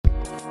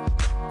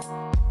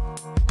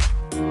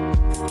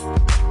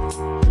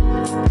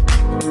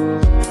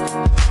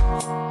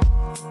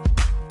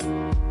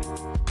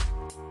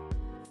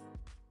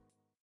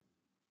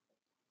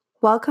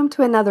Welcome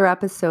to another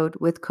episode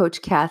with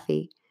Coach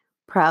Kathy,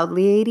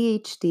 proudly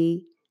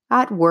ADHD,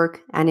 at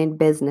work and in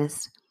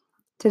business.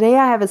 Today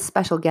I have a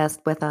special guest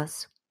with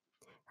us.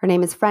 Her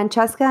name is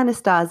Francesca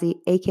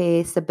Anastasi,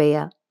 aka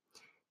Sabea.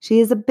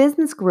 She is a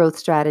business growth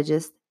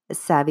strategist, a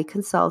savvy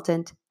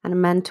consultant, and a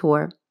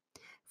mentor.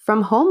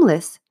 From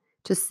homeless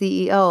to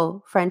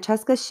CEO,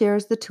 Francesca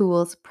shares the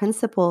tools,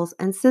 principles,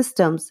 and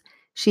systems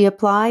she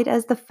applied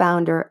as the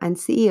founder and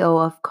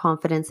CEO of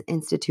Confidence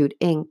Institute,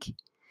 Inc.,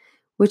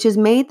 which has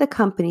made the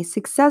company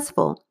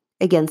successful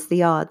against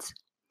the odds,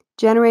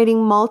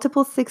 generating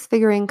multiple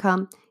six-figure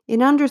income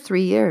in under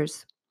 3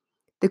 years.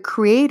 The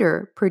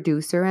creator,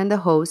 producer, and the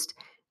host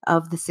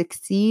of the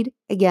Succeed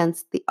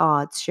Against the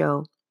Odds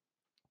show.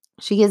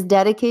 She is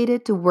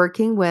dedicated to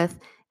working with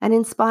and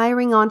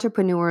inspiring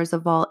entrepreneurs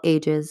of all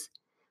ages,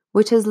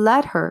 which has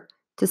led her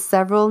to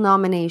several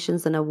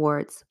nominations and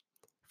awards.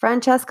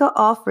 Francesca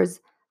offers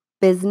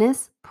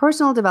business,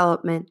 personal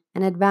development,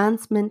 and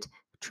advancement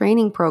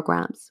training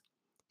programs.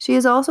 She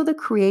is also the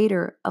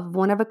creator of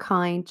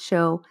one-of-a-kind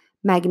show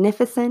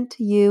Magnificent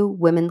You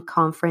Women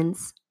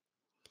Conference.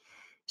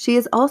 She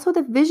is also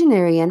the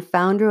visionary and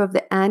founder of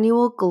the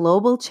annual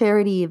global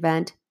charity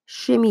event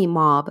Shimmy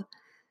Mob,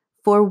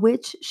 for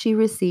which she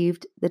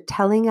received the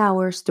Telling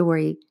Our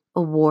Story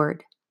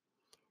Award.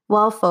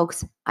 Well,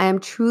 folks, I am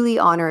truly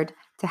honored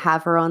to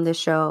have her on the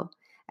show.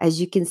 As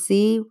you can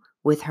see,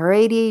 with her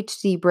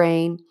ADHD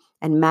brain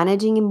and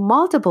managing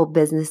multiple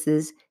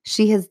businesses,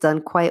 she has done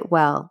quite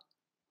well.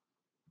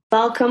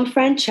 Welcome,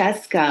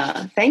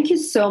 Francesca. Thank you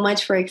so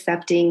much for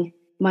accepting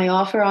my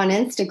offer on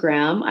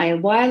Instagram. A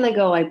while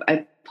ago,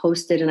 I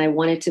posted and I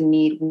wanted to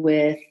meet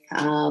with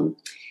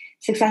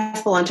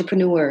successful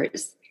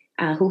entrepreneurs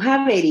who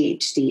have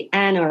ADHD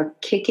and are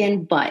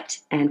kicking butt.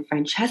 And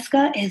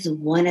Francesca is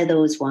one of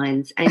those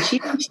ones. And she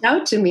reached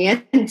out to me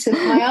and to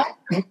my office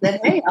and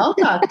said, hey, I'll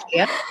talk to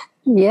you.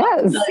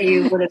 Yes. I'll tell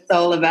you what it's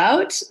all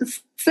about.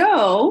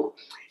 So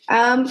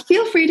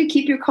feel free to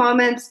keep your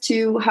comments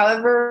to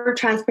however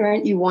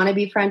transparent you want to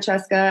be,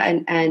 Francesca,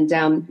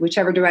 and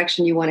whichever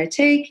direction you want to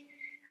take.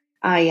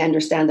 I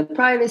understand the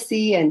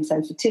privacy and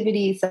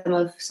sensitivity. Some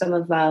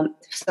of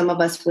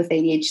us with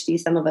ADHD,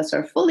 some of us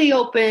are fully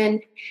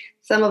open.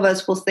 Some of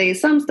us will say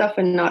some stuff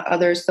and not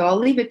others. So I'll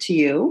leave it to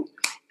you.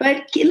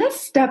 But let's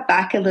step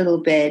back a little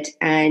bit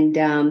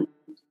and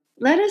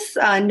let us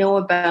know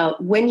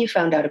about when you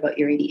found out about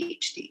your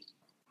ADHD.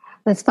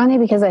 That's funny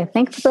because I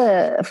think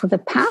for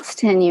the past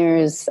 10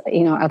 years,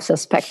 I've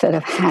suspected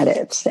I've had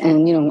it.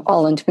 And,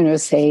 all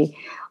entrepreneurs say,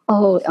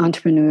 oh,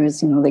 entrepreneurs,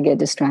 they get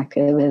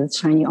distracted with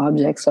shiny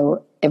objects.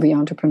 So every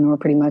entrepreneur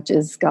pretty much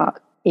has got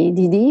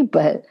ADD,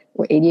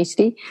 or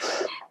ADHD.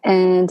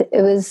 And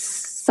it was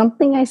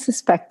something I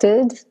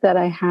suspected that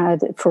I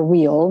had for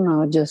real,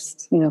 not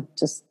just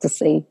to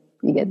say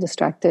you get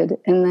distracted.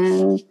 And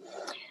then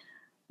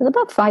it was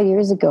about 5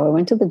 years ago, I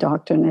went to the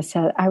doctor and I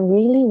said, I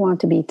really want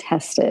to be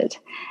tested.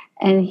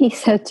 And he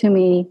said to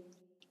me,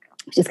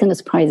 which is kind of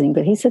surprising,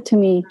 but he said to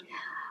me,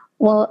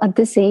 well, at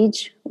this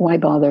age, why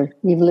bother?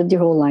 You've lived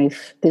your whole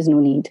life. There's no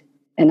need.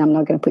 And I'm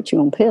not going to put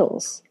you on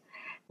pills.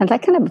 And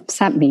that kind of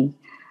upset me.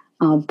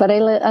 But I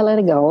let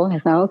it go. I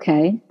thought,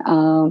 okay,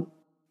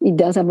 he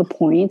does have a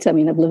point. I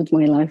mean, I've lived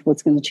my life.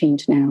 What's going to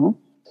change now?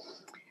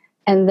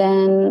 And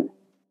then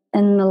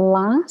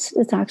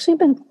it's actually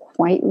been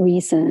quite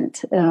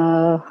recent.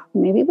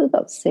 Maybe it was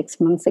about 6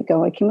 months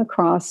ago, I came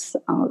across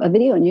a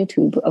video on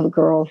YouTube of a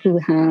girl who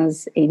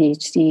has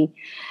ADHD.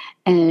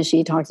 And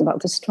she talks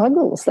about the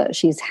struggles that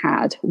she's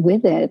had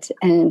with it.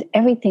 And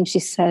everything she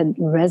said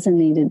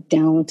resonated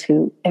down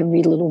to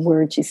every little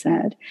word she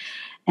said.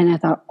 And I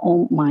thought,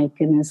 oh my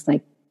goodness,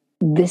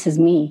 this is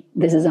me.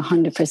 This is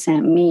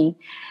 100% me.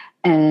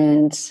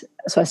 And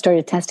so I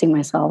started testing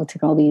myself,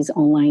 took all these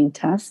online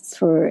tests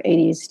for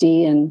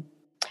ADHD. And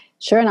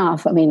sure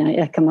enough,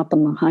 I come up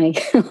on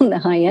the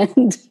high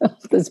end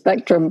of the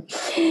spectrum.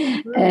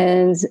 Mm-hmm.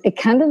 And it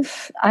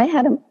I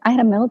had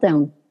a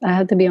meltdown. I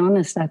had to be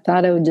honest. I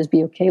thought I would just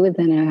be okay with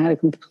it, and I had a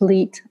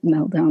complete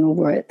meltdown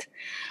over it.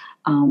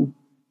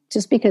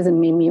 Just because it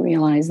made me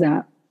realize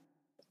that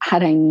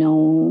had I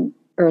known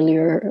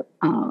earlier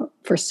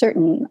for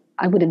certain,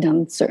 I would have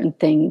done certain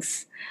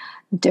things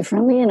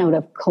differently, and I would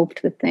have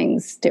coped with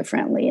things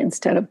differently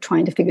instead of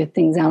trying to figure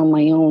things out on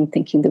my own,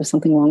 thinking there was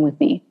something wrong with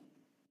me.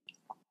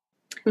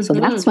 Mm-hmm. So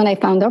that's when I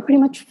found out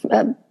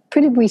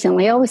pretty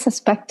recently. I always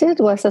suspected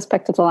the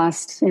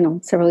last,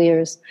 several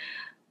years.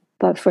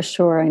 But for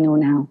sure, I know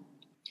now.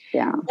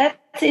 Yeah.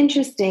 That's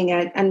interesting.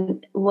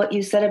 And what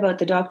you said about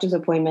the doctor's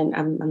appointment,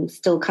 I'm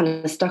still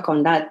kind of stuck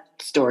on that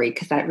story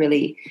because that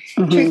really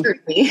triggered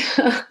me.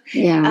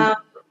 Yeah.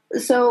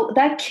 So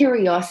that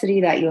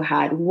curiosity that you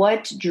had,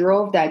 what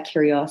drove that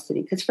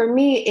curiosity? Because for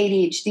me,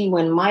 ADHD,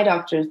 when my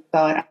doctor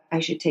thought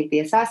I should take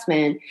the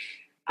assessment,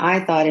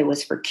 I thought it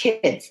was for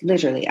kids.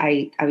 Literally,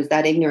 I was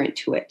that ignorant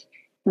to it.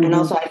 Mm-hmm. And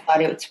also I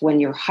thought it's when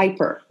you're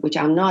hyper, which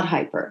I'm not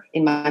hyper.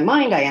 In my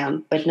mind I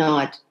am, but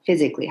not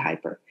physically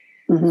hyper.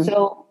 Mm-hmm.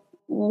 So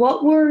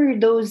what were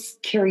those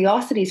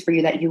curiosities for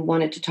you that you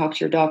wanted to talk to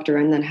your doctor,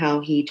 and then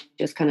how he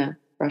just kind of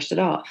brushed it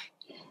off?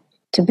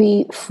 To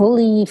be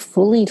fully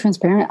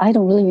transparent, I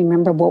don't really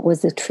remember what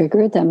was the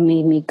trigger that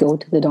made me go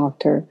to the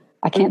doctor.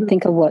 I can't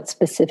think of what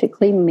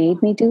specifically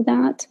made me do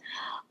that.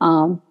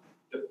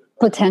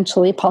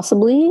 Potentially,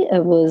 possibly,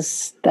 it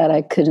was that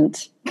I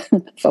couldn't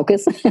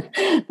focus.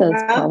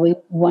 That's probably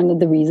one of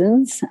the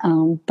reasons,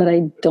 but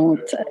I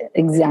don't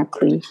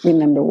exactly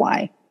remember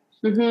why.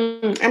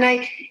 Mm-hmm.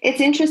 And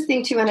it's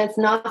interesting too, and it's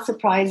not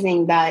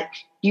surprising that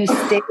you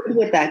stayed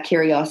with that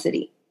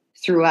curiosity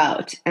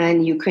throughout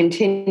and you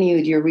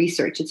continued your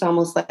research. It's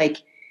almost like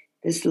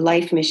this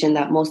life mission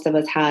that most of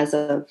us has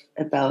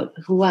about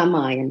who am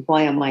I and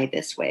why am I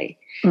this way?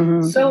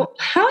 Mm-hmm. So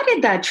how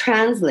did that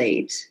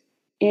translate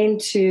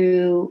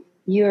into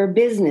your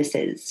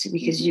businesses?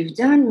 Because you've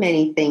done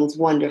many things,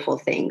 wonderful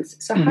things.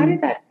 So how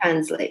did that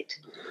translate?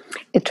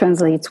 It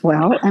translates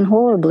well and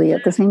horribly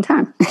at the same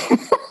time.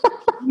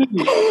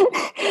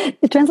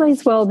 It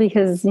translates well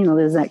because,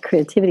 there's that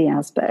creativity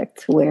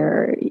aspect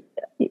where,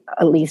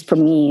 at least for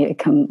me, it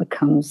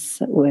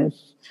comes with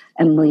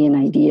a million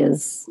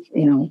ideas.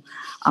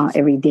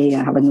 Every day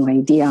I have a new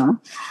idea.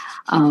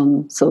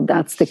 So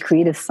that's the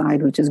creative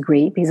side, which is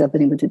great because I've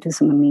been able to do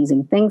some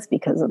amazing things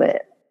because of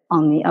it.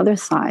 On the other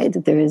side,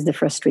 there is the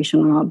frustration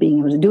of not being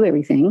able to do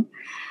everything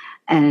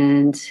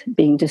and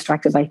being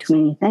distracted by too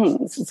many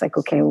things. It's like,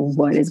 okay,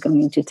 what is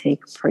going to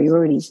take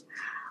priority?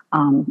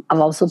 I've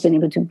also been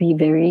able to be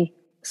very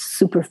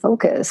super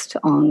focused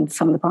on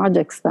some of the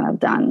projects that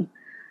I've done.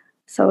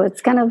 So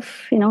it's kind of,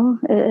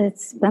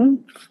 it's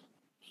been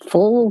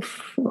full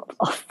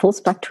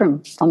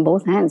spectrum on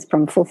both ends,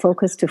 from full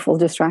focus to full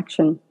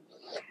distraction.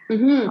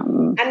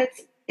 Mm-hmm. And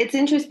it's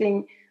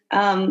interesting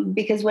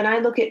because when I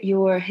look at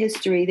your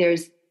history,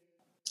 there's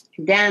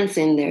dance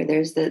in there.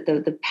 There's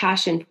the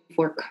passion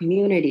for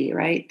community,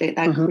 right?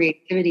 That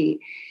creativity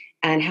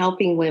and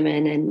helping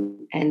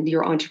women and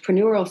your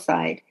entrepreneurial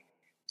side.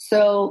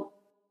 So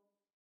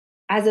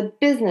as a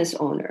business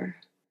owner,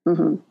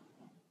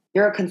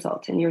 you're a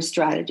consultant, you're a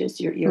strategist,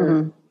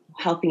 you're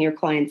helping your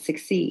clients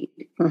succeed.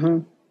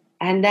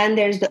 And then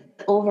there's the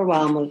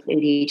overwhelm of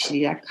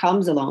ADHD that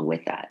comes along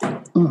with that.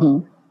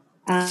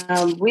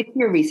 With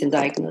your recent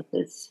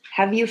diagnosis,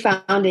 have you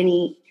found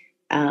any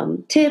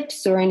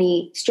tips or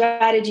any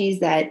strategies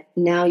that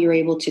now you're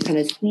able to kind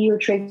of see your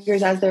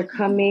triggers as they're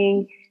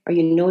coming? Are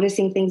you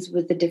noticing things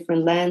with a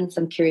different lens?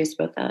 I'm curious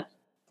about that.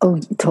 Oh,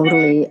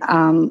 totally.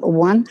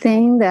 One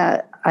thing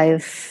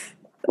I've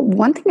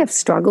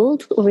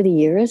struggled over the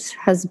years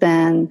has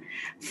been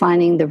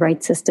finding the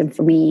right system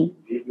for me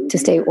to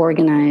stay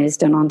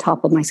organized and on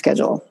top of my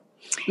schedule.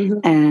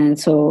 And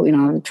so,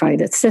 I've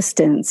tried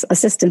assistance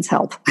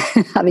help.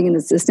 Having an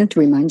assistant to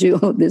remind you,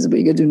 oh, this is what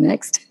you're going to do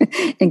next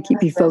and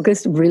keep you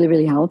focused really,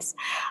 really helps.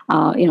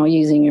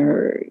 Using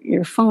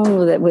your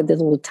phone with the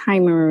little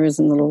timers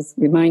and little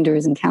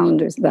reminders and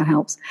calendars, that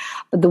helps.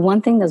 But the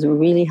one thing that's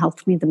really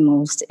helped me the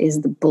most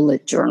is the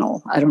bullet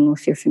journal. I don't know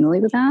if you're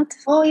familiar with that.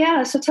 Oh,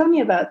 yeah. So tell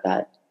me about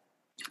that.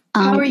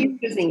 How are you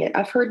using it?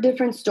 I've heard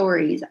different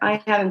stories.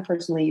 I haven't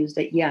personally used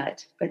it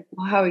yet, but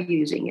how are you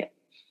using it?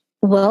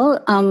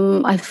 Well,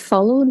 I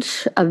followed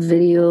a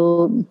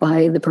video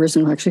by the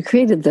person who actually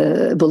created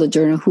the bullet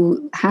journal,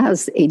 who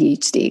has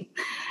ADHD.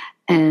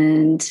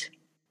 And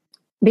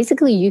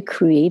basically you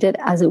create it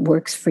as it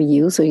works for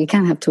you. So you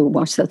kind of have to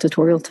watch that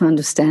tutorial to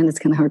understand. It's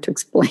kind of hard to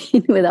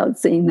explain without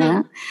saying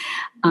that.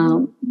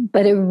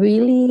 But it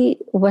really,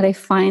 what I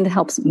find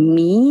helps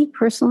me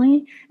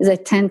personally is I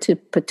tend to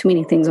put too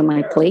many things on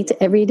my plate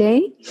every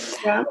day.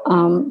 Yeah.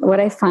 What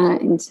I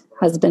find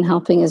has been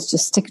helping is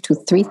just stick to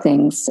 3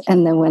 things.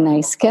 And then when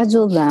I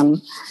schedule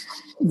them,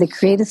 the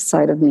creative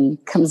side of me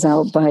comes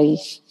out by,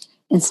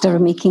 instead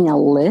of making a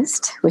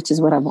list, which is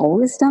what I've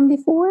always done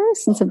before,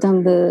 since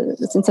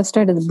I've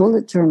started the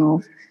bullet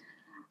journal,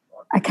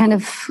 I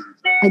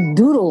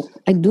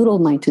doodle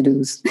my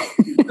to-dos.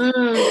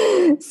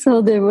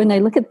 So when I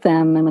look at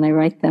them and when I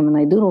write them and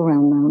I doodle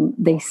around them,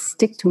 they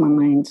stick to my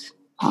mind.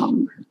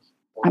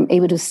 I'm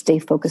able to stay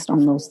focused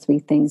on those 3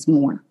 things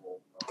more.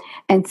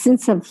 And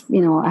since I've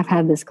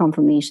had this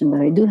confirmation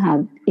that I do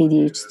have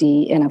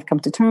ADHD and I've come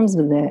to terms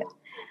with it,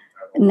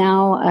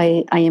 now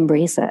I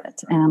embrace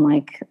it. And I'm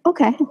like,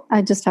 okay,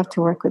 I just have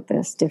to work with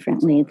this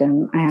differently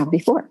than I have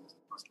before.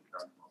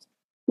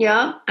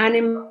 Yeah, and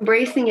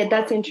embracing it,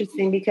 that's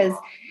interesting, because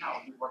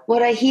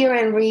what I hear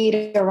and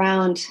read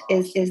around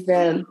is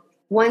the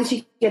once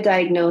you get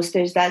diagnosed,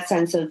 there's that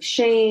sense of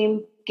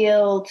shame,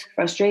 guilt,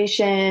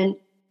 frustration,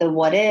 the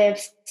what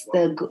ifs,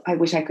 I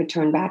wish I could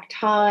turn back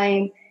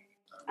time.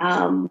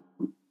 Can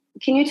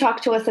you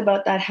talk to us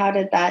about that? How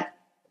did that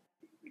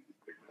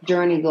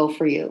journey go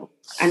for you?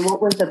 And what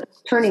was the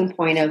turning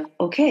point of,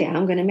 okay,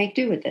 I'm going to make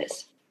do with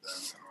this?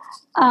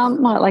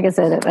 Well, like I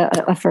said,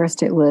 at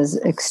first it was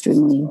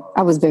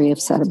I was very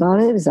upset about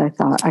it, because I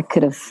thought I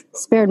could have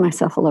spared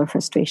myself a lot of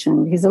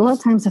frustration, because a lot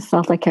of times I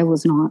felt like I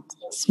was not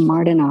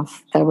smart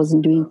enough, that I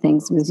wasn't doing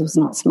things because I was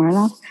not smart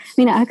enough. I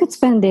mean, I could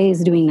spend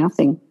days doing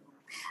nothing,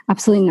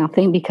 absolutely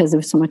nothing, because there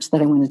was so much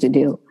that I wanted to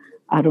do.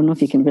 I don't know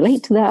if you can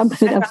relate to that,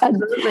 but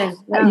Absolutely.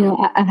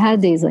 Yeah. I've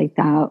had days like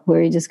that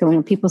where you just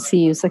go, people see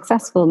you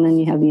successful, and then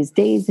you have these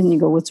days and you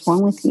go, what's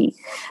wrong with me?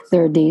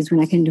 There are days when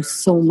I can do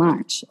so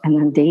much, and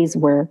then days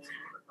where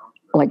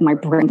like my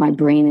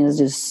brain is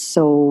just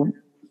so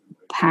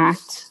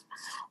packed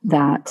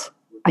that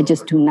I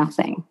just do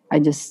nothing.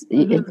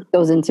 It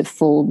goes into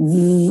full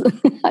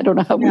I don't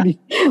know how many.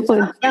 Yeah,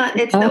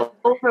 it's the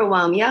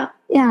overwhelm. Yeah.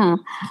 Yeah.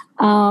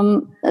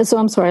 So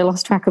I'm sorry, I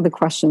lost track of the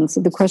question.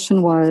 So the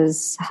question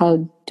was,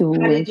 how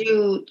did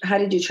you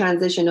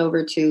transition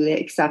over to the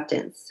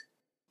acceptance?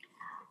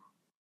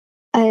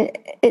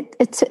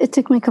 It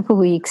took me a couple of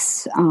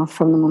weeks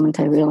from the moment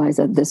I realized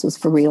that this was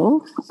for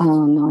real.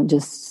 Not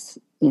just,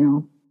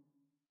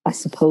 I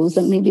suppose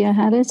that maybe I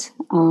had it.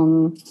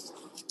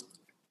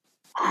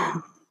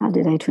 How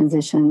did I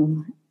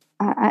transition?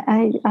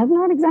 I'm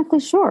not exactly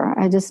sure.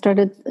 I just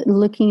started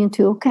looking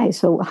into, okay,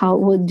 so how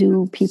would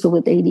do people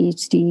with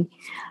ADHD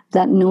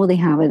that know they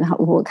have it,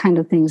 what kind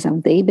of things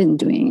have they been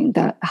doing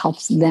that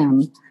helps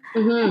them?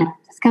 Mm-hmm.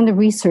 Just kind of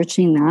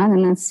researching that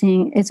and then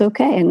seeing it's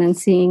okay. And then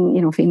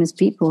seeing, famous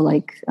people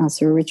like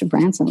Sir Richard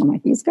Branson. I'm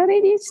like, he's got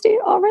ADHD?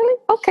 Oh, really?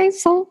 Okay,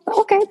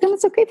 then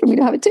it's okay for me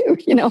to have it too,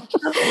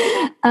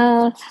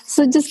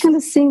 So just kind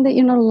of seeing that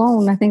you're not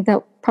alone. I think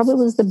that probably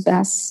was the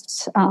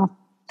best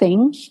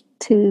thing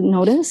to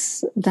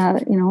notice,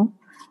 that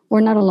we're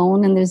not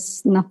alone and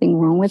there's nothing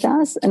wrong with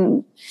us.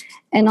 And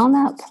on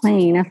that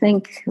plane, I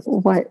think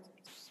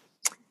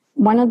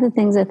one of the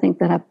things I think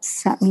that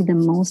upset me the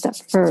most at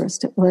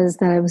first was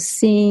that I was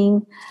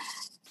seeing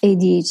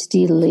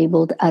ADHD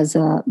labeled as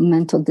a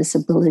mental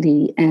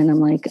disability, and I'm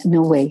like,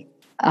 no way.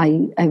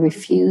 I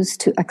refuse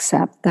to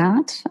accept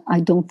that.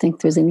 I don't think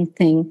there's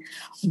anything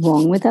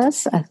wrong with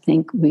us. I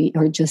think we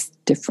are just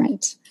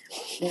different.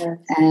 Yeah.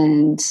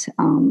 And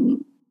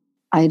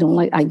I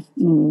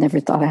never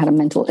thought I had a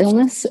mental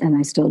illness, and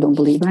I still don't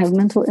believe I have a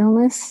mental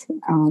illness.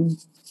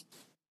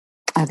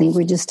 I think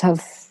we just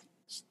have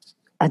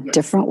a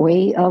different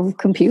way of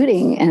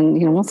computing.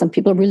 And, some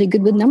people are really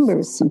good with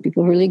numbers. Some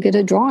people are really good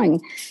at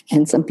drawing.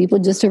 And some people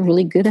just are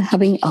really good at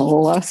having a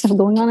lot of stuff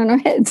going on in our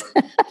heads.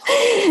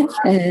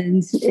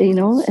 And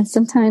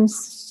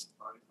sometimes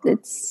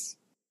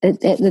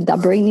that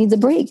brain needs a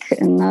break.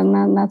 And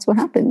that's what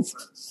happens.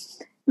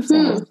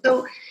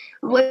 So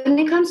when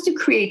it comes to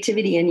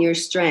creativity and your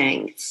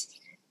strengths,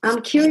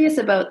 I'm curious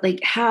about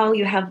how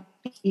you have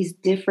these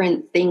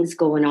different things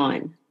going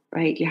on,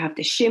 right? You have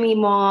the Shimmy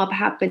Mob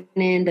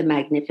happening, the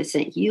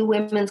Magnificent You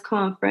Women's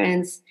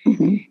Conference,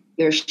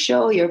 your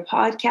show, your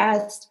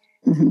podcast.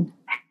 Mm-hmm.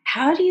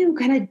 How do you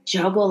kind of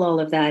juggle all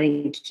of that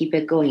and keep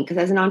it going? Because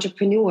as an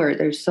entrepreneur,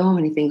 there's so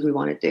many things we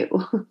want to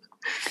do.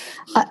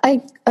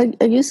 I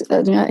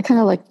kind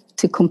of like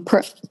to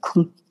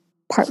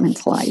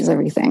compartmentalize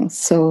everything.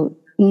 So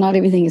not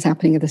everything is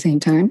happening at the same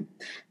time.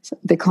 So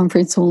the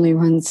conference only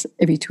runs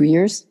every 2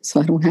 years,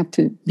 so I don't have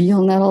to be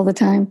on that all the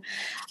time.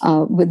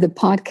 With the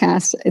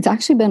podcast, it's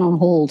actually been on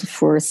hold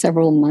for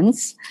several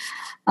months,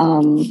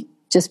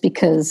 just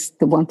because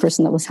the one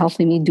person that was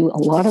helping me do a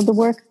lot of the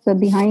work, the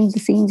behind the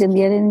scenes and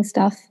the editing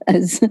stuff,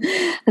 has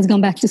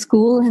gone back to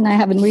school, and I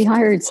haven't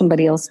rehired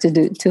somebody else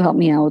to help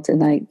me out.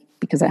 And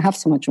because I have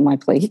so much on my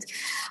plate,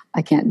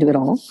 I can't do it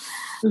all.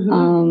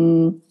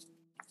 Mm-hmm.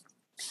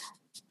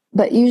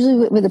 But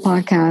usually with the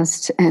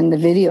podcast and the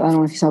video, I don't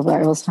know if you saw, but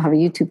I also have a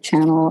YouTube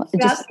channel.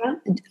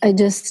 I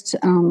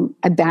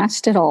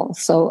batched it all.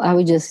 So I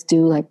would just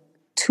do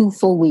 2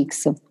 full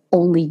weeks of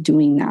only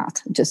doing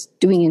that, just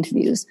doing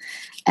interviews.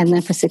 And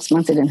then for 6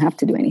 months, I didn't have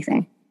to do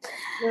anything.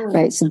 Yeah.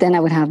 Right. So then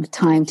I would have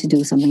time to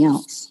do something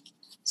else.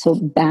 So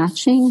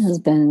batching has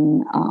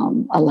been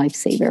a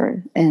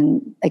lifesaver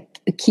and a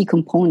key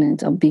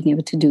component of being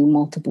able to do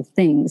multiple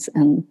things.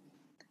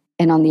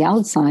 And on the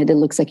outside, it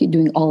looks like you're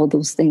doing all of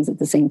those things at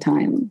the same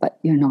time, but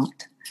you're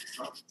not.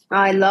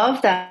 I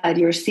love that.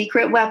 Your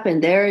secret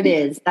weapon. There it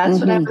is. That's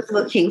what I was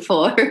looking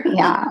for.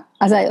 Yeah.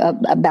 As I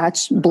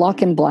batch,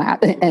 block and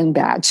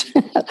batch.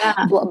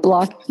 Yeah.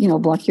 block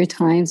your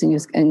times and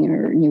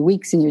your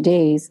weeks and your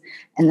days,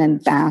 and then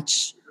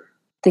batch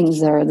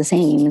things that are the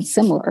same and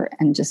similar,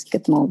 and just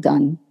get them all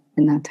done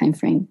in that time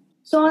frame.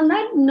 So on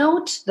that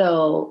note,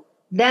 though,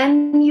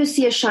 then you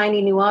see a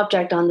shiny new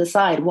object on the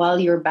side while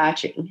you're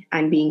batching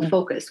and being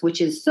focused, which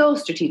is so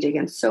strategic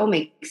and so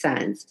makes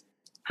sense.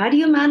 How do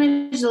you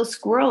manage those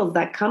squirrels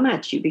that come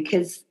at you?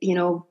 Because,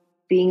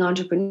 being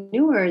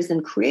entrepreneurs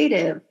and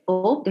creative,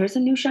 there's a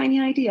new shiny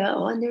idea.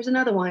 Oh, and there's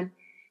another one.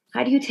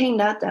 How do you tame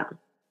that down?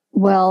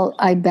 Well,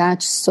 I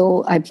pack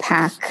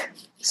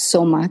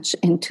so much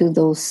into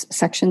those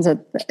sections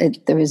that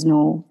there is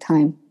no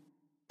time.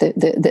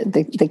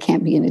 They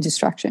can't be in a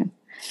distraction.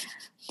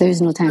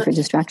 There's no time for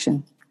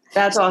distraction.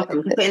 That's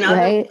awesome.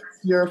 Right?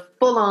 You're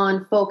full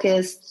on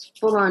focused,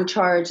 full on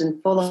charged, and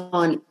full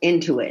on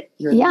into it.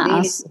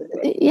 Yeah.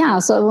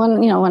 So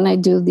when I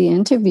do the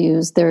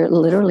interviews, they're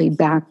literally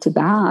back to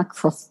back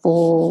for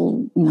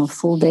full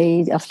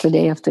day after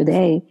day after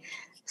day.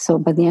 So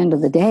by the end of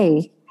the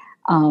day,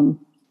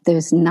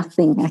 there's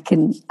nothing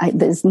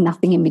there's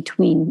nothing in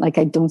between. Like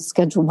I don't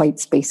schedule white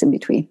space in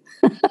between.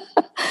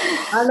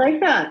 I like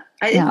that.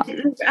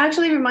 It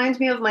actually reminds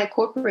me of my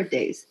corporate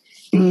days,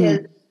 because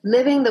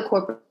living the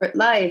corporate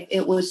life,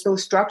 it was so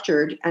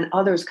structured, and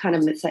others kind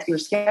of set your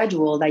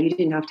schedule that you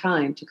didn't have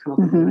time to come up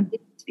with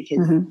ideas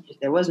because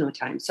there was no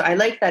time. So I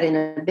like that in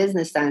a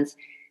business sense,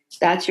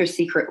 that's your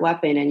secret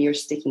weapon and you're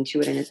sticking to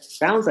it, and it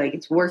sounds like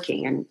it's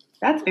working, and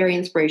that's very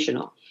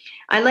inspirational.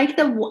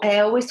 I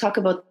always talk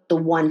about the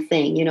one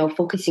thing,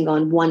 focusing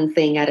on one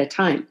thing at a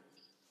time.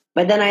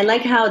 But then I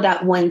like how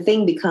that one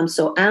thing becomes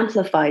so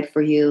amplified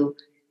for you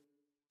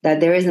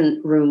that there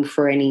isn't room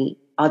for any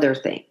other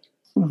thing,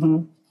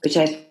 which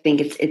I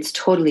think it's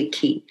totally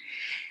key.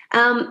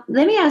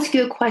 Let me ask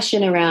you a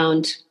question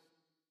around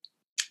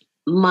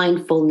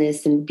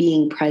mindfulness and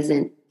being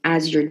present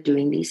as you're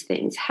doing these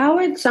things. How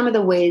are some of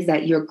the ways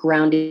that you're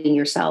grounding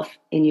yourself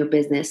in your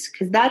business?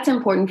 Because that's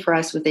important for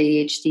us with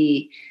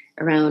ADHD,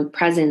 around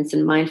presence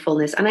and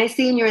mindfulness. And I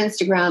see in your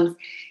Instagrams,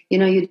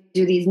 you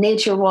do these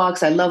nature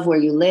walks. I love where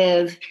you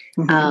live.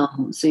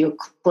 So you're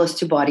close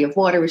to a body of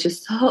water, which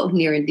is so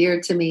near and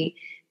dear to me.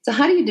 So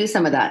how do you do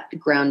some of that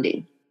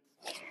grounding?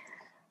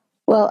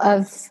 Well,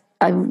 I've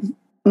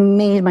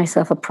made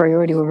myself a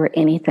priority over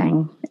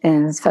anything.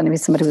 And it's funny,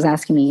 somebody was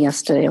asking me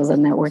yesterday, I was at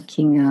a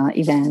networking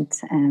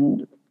event,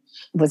 and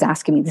was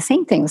asking me the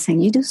same thing, was saying,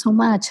 you do so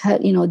much,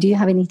 do you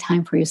have any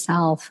time for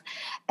yourself?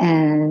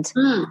 And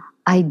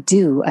I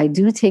do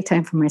take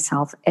time for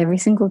myself every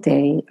single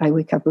day. I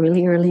wake up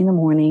really early in the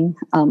morning.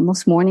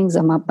 Most mornings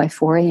I'm up by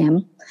 4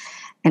 a.m.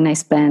 and I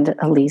spend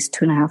at least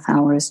 2.5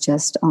 hours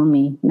just on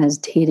me,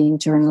 meditating,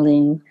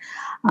 journaling.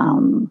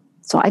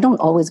 So I don't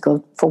always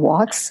go for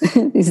walks.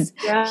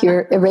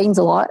 Here it rains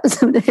a lot.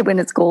 When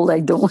it's cold, I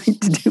don't like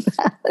to do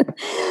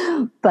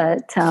that.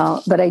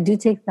 But I do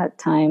take that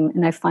time,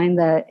 and I find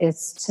that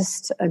it's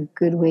just a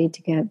good way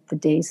to get the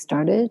day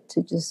started,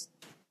 to just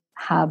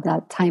have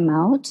that time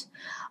out.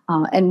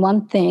 And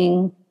one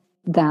thing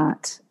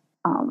that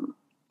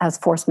has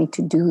forced me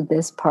to do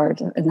this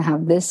part and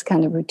have this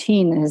kind of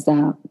routine is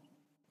that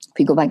if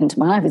you go back into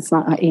my life, it's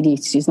not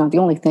ADHD. It's not the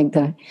only thing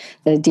that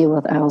I deal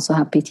with. I also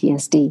have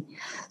PTSD.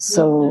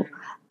 So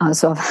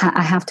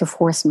I have to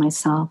force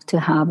myself to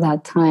have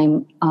that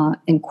time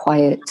in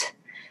quiet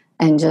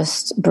and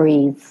just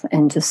breathe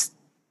and just,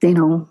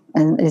 and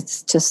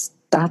it's just,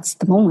 that's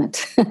the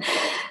moment.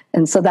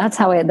 And so that's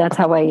how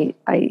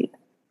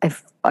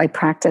I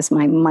practice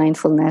my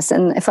mindfulness.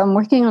 And if I'm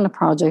working on a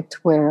project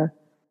where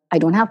I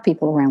don't have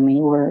people around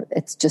me, where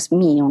it's just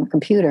me on a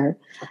computer,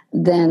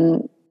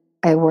 then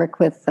I work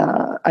with,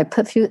 I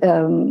put few,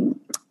 I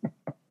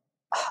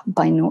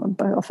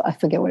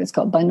forget what it's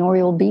called,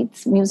 binaural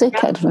beats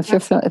music. I don't know if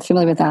you're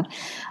familiar with that.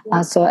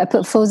 So I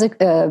put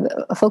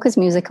focus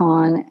music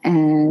on,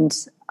 and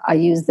I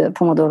use the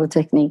Pomodoro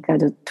technique. I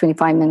do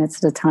 25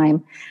 minutes at a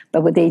time.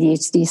 But with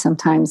ADHD,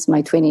 sometimes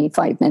my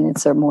 25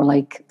 minutes are more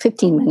like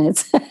 15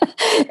 minutes.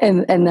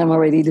 and I'm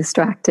already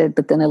distracted.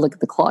 But then I look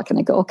at the clock and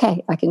I go,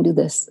 okay, I can do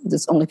this.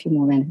 Just only a few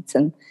more minutes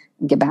and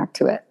get back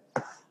to it.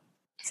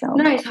 So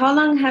nice. How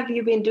long have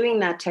you been doing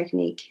that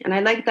technique? And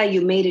I like that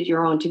you made it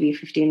your own to be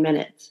 15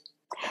 minutes.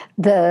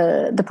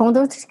 The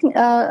Pomodoro technique,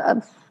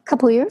 a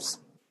couple of years.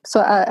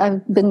 So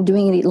I've been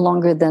doing it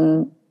longer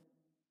than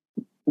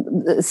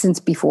since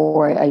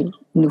before I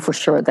knew for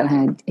sure that I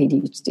had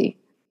ADHD.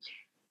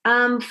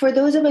 For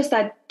those of us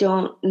that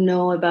don't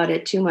know about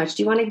it too much,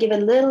 do you want to give a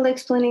little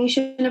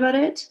explanation about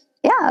it?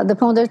 Yeah, the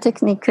Pomodoro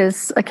technique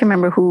is, I can't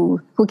remember who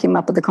came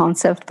up with the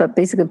concept, but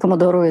basically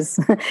Pomodoro is,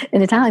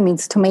 in Italian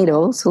means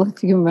tomato. So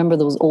if you remember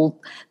those old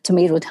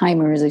tomato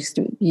timers I used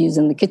to use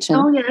in the kitchen.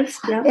 Oh, yes.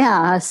 Yeah.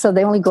 Yeah, so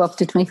they only go up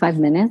to 25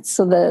 minutes.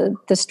 So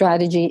the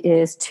strategy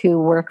is to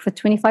work for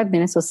 25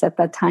 minutes, so set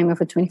that timer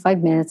for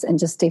 25 minutes and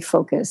just stay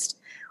focused.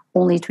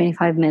 Only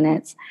 25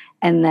 minutes.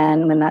 And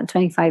then when that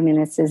 25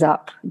 minutes is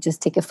up,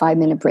 just take a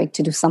 5-minute break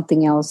to do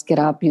something else, get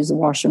up, use the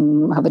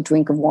washroom, have a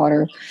drink of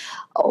water,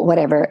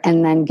 whatever,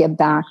 and then get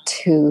back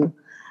to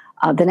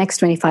the next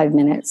 25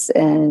 minutes.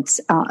 And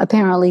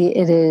apparently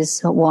it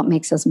is what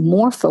makes us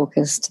more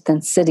focused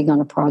than sitting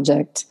on a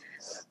project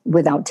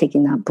without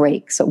taking that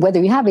break. So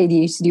whether you have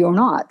ADHD or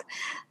not.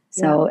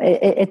 So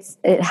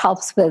it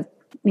helps with,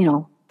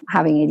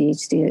 having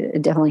ADHD.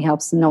 It definitely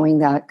helps knowing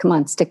that, come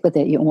on, stick with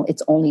it.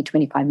 It's only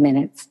 25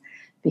 minutes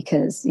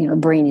because,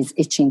 brain is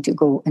itching to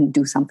go and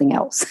do something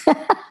else.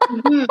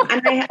 And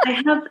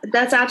I have,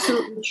 that's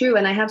absolutely true.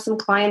 And I have some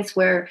clients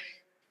where,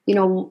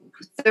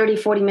 30,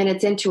 40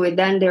 minutes into it,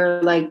 then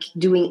they're like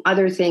doing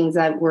other things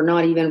that were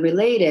not even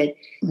related.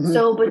 Mm-hmm.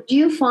 So, but do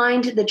you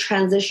find the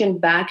transition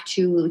back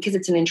to, because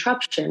it's an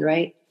interruption,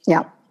 right?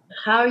 Yeah.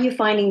 How are you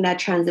finding that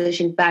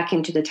transition back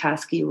into the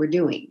task you were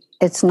doing?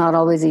 It's not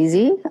always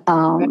easy.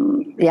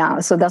 Yeah,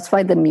 so that's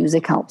why the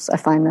music helps. I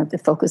find that the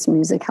focus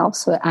music helps.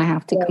 So I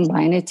have to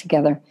combine it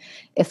together.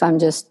 If I'm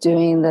just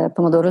doing the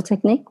Pomodoro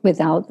technique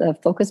without the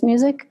focus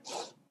music,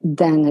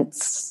 then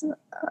it's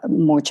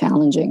more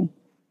challenging.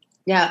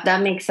 Yeah,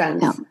 that makes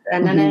sense. Yeah.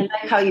 And then I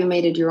like how you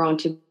made it your own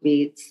to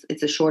be,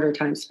 it's a shorter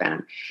time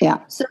span. Yeah.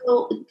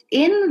 So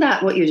in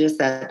that, what you just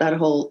said, that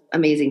whole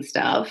amazing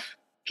stuff,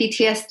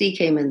 PTSD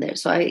came in there.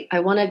 So I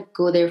want to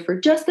go there for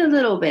just a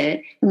little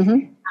bit.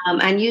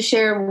 And you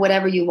share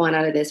whatever you want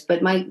out of this.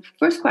 But my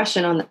first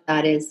question on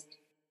that is,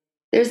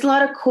 there's a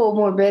lot of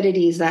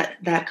comorbidities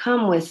that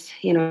come with,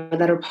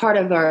 that are part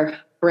of our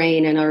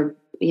brain and our,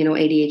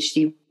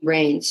 ADHD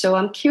brain. So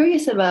I'm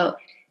curious about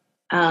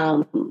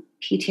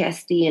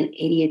PTSD and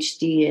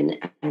ADHD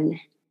and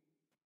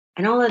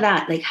all of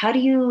that. Like, how do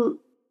you,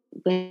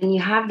 when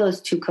you have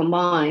those two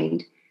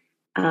combined,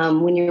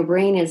 when your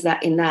brain is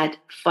in that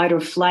fight or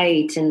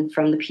flight and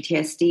from the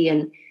PTSD,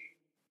 and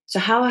so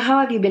how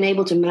have you been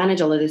able to manage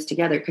all of this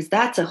together? Because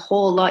that's a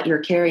whole lot you're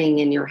carrying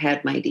in your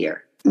head, my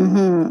dear.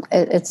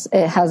 It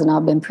has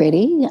not been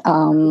pretty.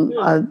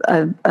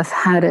 I've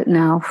had it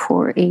now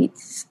for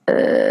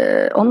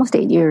almost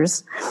 8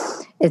 years.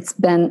 It's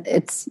been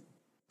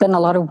a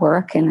lot of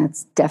work, and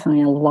it's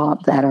definitely a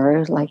lot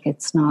better. Like,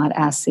 it's not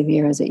as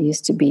severe as it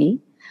used to be,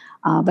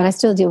 but I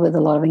still deal with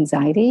a lot of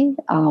anxiety.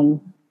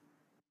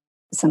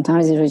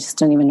 Sometimes you just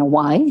don't even know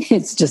why.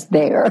 It's just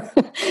there.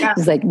 Yeah.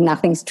 It's like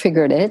nothing's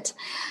triggered it.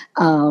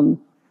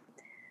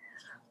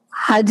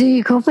 How do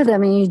you cope with it? I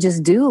mean, you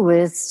just do.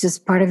 It's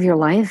just part of your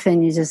life,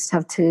 and you just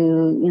have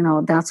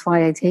to, that's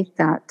why I take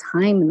that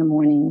time in the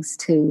mornings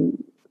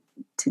to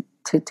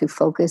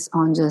focus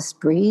on just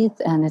breathe,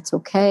 and it's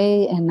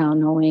okay. And now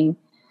knowing,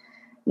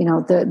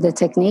 the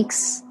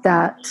techniques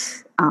that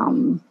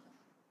I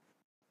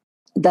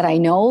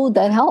know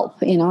that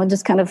help,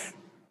 just kind of,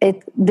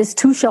 this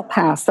too shall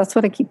pass. That's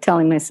what I keep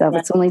telling myself.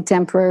 It's only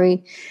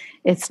temporary.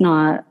 It's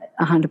not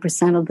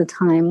 100% of the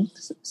time.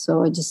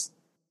 So I just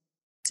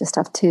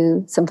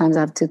sometimes I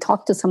have to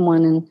talk to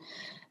someone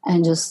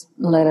and just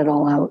let it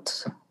all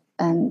out,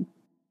 and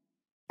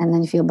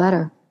then you feel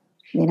better,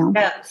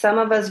 Yeah, some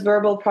of us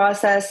verbal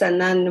process, and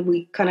then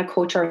we kind of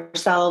coach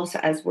ourselves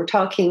as we're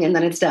talking, and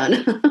then it's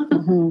done.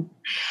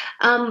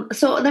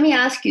 So let me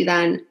ask you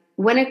then,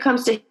 when it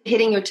comes to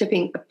hitting your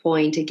tipping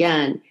point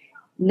again,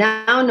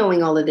 now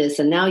knowing all of this,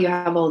 and now you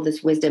have all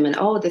this wisdom, and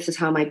this is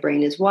how my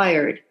brain is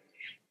wired.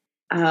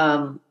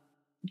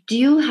 Do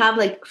you have,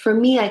 like, for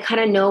me, I kind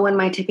of know when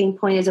my tipping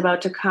point is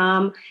about to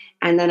come.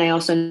 And then I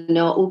also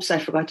know, oops, I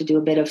forgot to do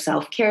a bit of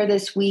self-care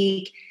this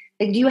week.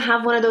 Like, do you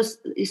have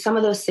some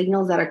of those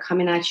signals that are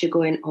coming at you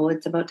going,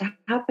 it's about to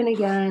happen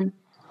again?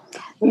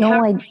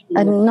 No,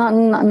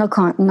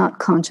 not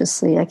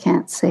consciously. I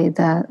can't say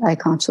that I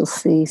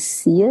consciously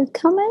see it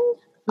coming.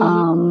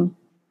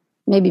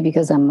 Maybe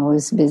because I'm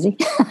always busy.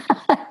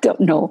 I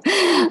don't know.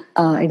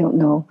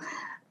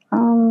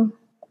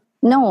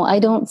 No, I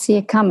don't see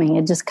it coming.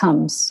 It just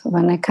comes.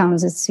 When it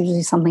comes, it's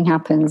usually something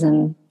happens,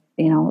 and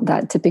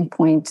that tipping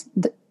point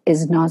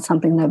is not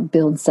something that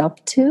builds up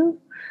to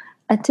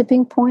a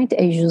tipping point.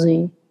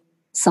 Usually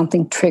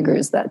something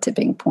triggers that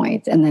tipping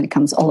point, and then it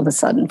comes all of a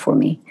sudden for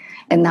me.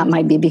 And that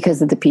might be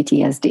because of the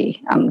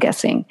PTSD, I'm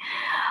guessing.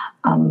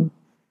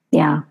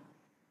 Yeah.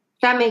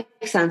 That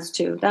makes sense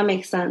too. That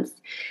makes sense.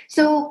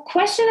 So,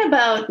 question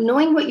about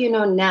knowing what you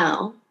know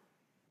now,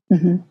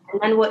 and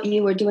then what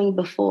you were doing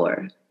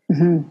before.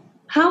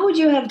 How would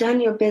you have done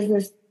your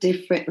business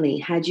differently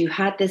had you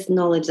had this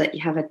knowledge that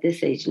you have at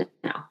this age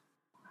now?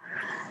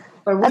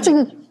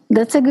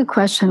 That's a good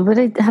question. Would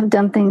I have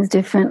done things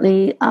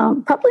differently?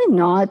 Probably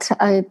not.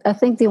 I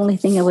think the only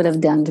thing I would have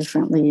done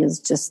differently is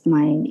just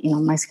my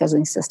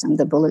scheduling system,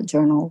 the bullet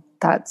journal.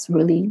 That's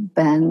really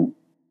been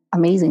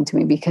amazing to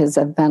me, because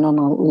I've been on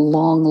a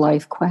long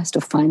life quest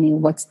of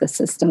finding what's the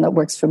system that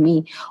works for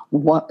me,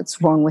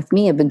 what's wrong with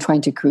me. I've been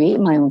trying to create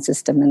my own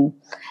system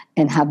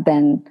and have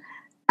been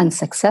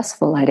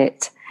unsuccessful at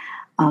it.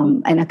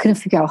 And I couldn't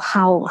figure out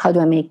how do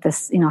I make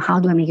this,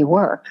 how do I make it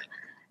work?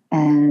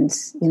 And,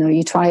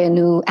 you try a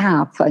new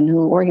app, a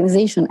new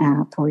organization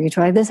app, or you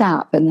try this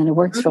app, and then it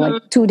works for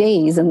like 2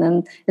 days, and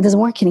then it doesn't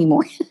work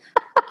anymore.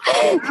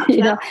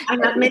 I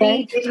have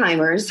many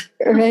timers.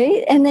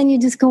 Right? And then you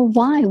just go,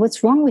 why?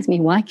 What's wrong with me?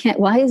 Why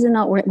is it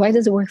not work? Why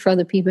does it work for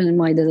other people, and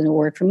why doesn't it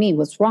work for me?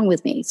 What's wrong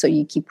with me? So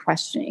you keep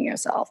questioning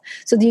yourself.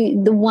 So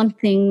the one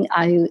thing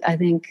I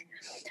think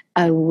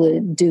I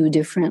would do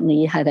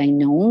differently had I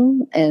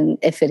known, and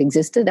if it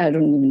existed, I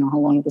don't even know how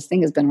long this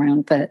thing has been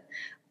around, but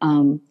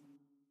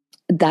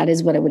that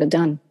is what I would have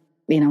done,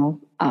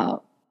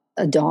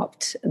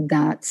 adopt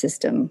that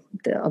system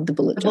of the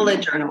bullet journal.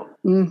 Bullet journal.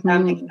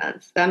 That makes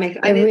sense.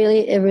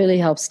 It really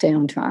helps stay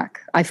on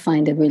track. I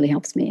find it really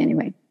helps me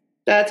anyway.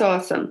 That's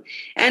awesome.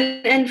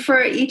 And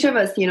for each of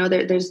us,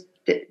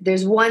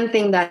 there's one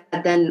thing that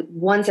then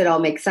once it all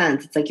makes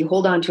sense, it's like you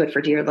hold on to it for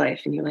dear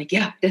life, and you're like,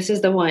 yeah, this is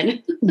the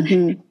one.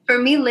 For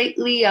me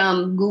lately,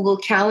 Google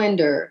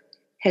Calendar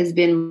has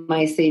been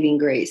my saving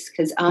grace,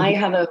 because I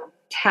have a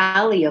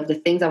tally of the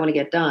things I want to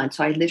get done.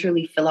 So I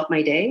literally fill up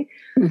my day,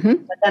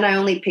 but then I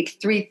only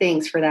pick 3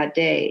 things for that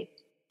day.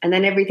 And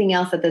then everything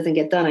else that doesn't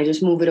get done, I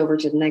just move it over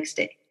to the next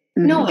day,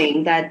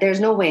 knowing that there's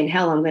no way in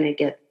hell I'm going to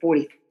get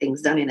 40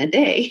 things done in a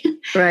day.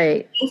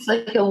 Right. It's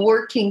like a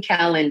working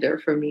calendar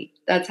for me.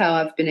 That's how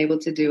I've been able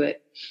to do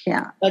it.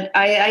 Yeah. But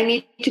I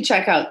need to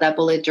check out that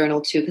bullet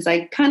journal too, because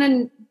I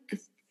kind of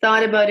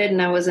thought about it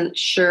and I wasn't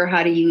sure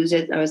how to use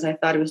it. I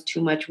thought it was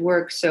too much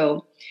work.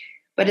 So,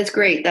 but it's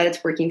great that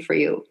it's working for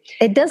you.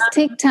 It does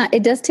take time.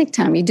 It does take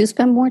time. You do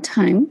spend more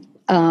time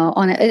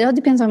on it. It all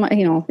depends on,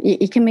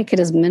 you can make it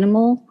as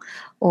minimal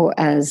or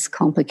as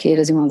complicated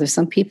as you want. There's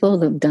some people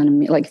that have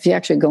done, like if you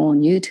actually go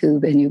on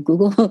YouTube and you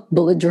Google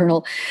bullet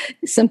journal,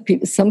 some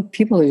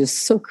people are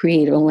just so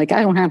creative. I'm like,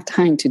 I don't have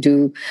time to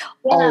do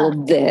all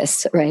of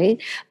this, right?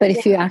 But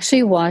if you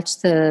actually watch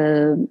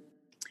the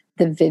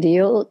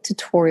video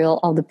tutorial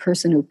of the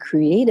person who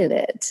created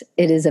it,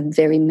 it is a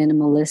very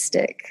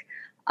minimalistic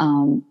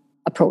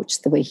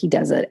approach the way he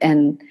does it,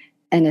 and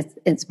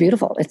it's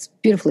beautiful. It's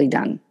beautifully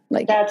done.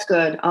 Like, that's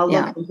good. I'll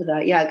look into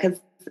that. Yeah, because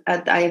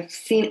I've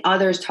seen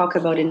others talk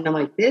about it, and I'm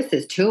like, this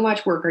is too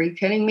much work. Are you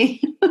kidding me?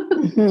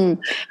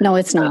 Mm-hmm. No,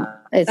 it's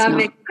not. Makes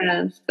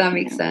sense. That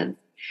makes sense.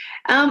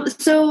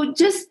 So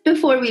just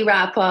before we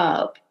wrap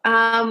up,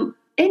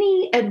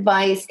 any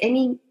advice,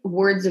 any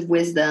words of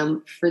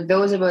wisdom for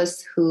those of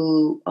us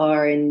who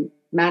are in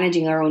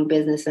managing our own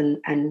business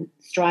and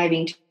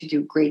striving to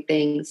do great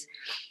things?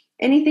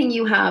 Anything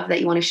you have that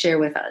you want to share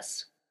with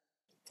us?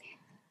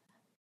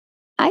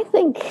 I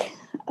think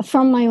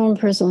from my own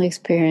personal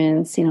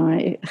experience,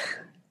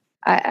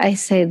 I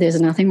say there's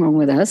nothing wrong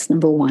with us.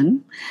 Number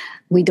one,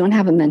 we don't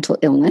have a mental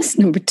illness.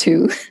 Number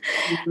two,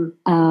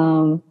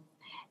 and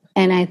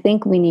I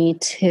think we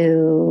need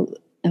to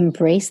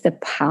embrace the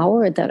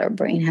power that our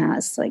brain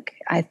has. Like,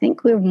 I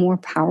think we're more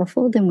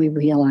powerful than we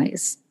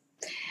realize.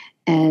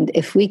 And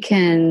if we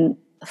can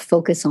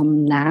focus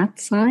on that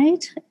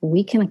side,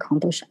 we can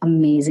accomplish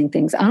amazing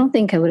things. I don't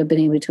think I would have been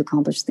able to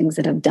accomplish things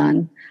that I've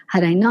done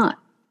had I not,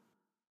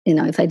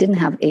 if I didn't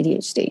have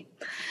ADHD.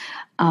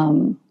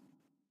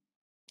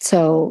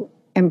 So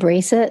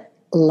embrace it,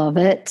 love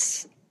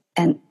it,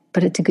 and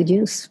put it to good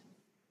use.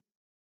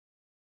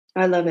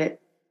 I love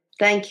it.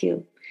 Thank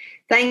you.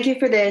 Thank you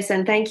for this,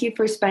 and thank you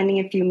for spending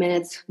a few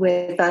minutes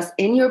with us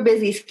in your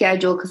busy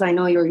schedule, because I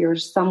know you're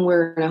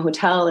somewhere in a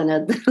hotel in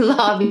a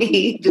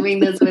lobby doing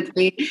this with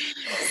me.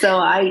 So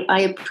I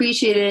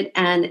appreciate it,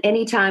 and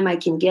anytime I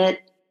can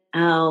get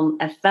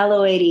a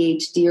fellow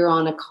ADHDer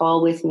on a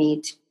call with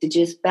me to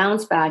just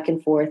bounce back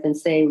and forth and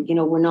say,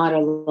 we're not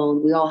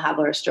alone. We all have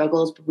our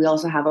struggles, but we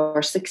also have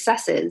our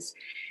successes.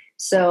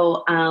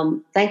 So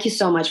thank you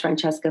so much,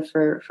 Francesca,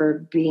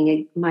 for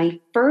being my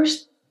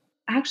first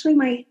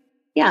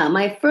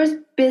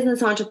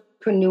business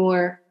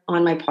entrepreneur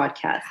on my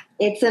podcast.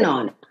 It's an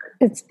honor.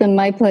 It's been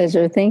my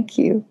pleasure. Thank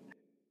you.